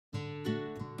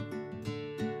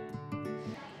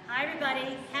Hi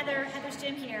everybody, Heather's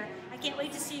Gym here. I can't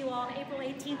wait to see you all on April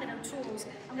 18th at OTooles.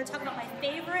 I'm going to talk about my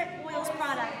favorite oils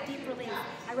product, Deep Relief.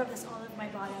 I rub this all over my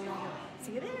body. I love it.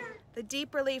 See you there. The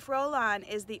Deep Relief Roll-On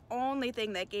is the only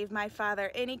thing that gave my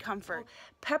father any comfort.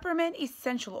 Peppermint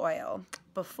essential oil,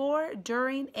 before,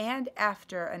 during, and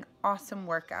after an awesome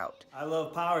workout. I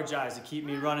love Power Jives to keep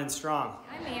me running strong.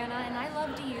 I'm Anna, and I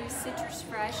love to use Citrus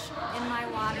Fresh in my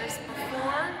waters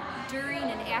before, during,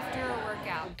 and after a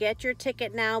workout. Get your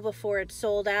ticket now before it's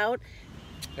sold out.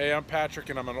 Hey, I'm Patrick,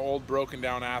 and I'm an old broken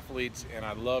down athlete, and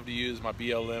I love to use my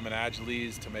BLM and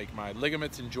Agilese to make my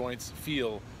ligaments and joints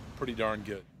feel pretty darn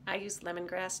good. I use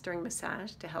lemongrass during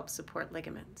massage to help support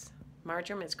ligaments.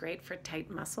 Marjoram is great for tight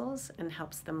muscles and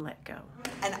helps them let go.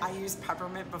 And I use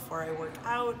peppermint before I work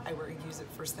out. I use it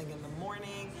first thing in the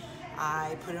morning.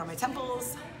 I put it on my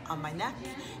temples, on my neck,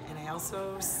 and I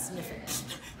also sniff it.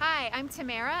 Hi, I'm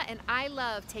Tamara, and I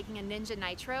love taking a Ninja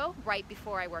Nitro right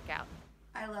before I work out.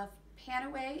 I love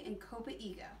Panaway and Copa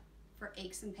Ego for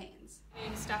aches and pains.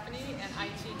 I'm Stephanie, and I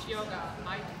teach yoga.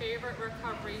 My favorite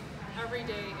recovery every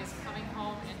day is coming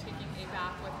home and taking a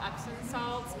bath with Epsom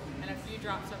salts and a few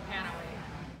drops of Panaway.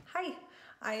 Hi,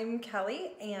 I'm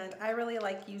Kelly, and I really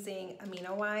like using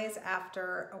AminoWise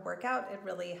after a workout. It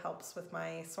really helps with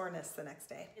my soreness the next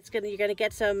day. You're gonna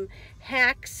get some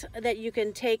hacks that you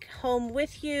can take home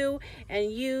with you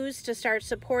and use to start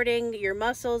supporting your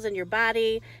muscles and your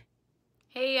body.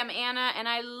 Hey, I'm Anna, and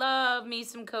I love me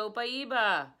some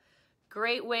Copaiba.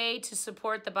 Great way to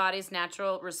support the body's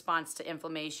natural response to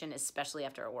inflammation, especially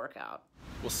after a workout.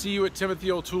 We'll see you at Timothy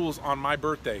OTooles on my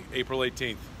birthday, April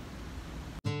 18th.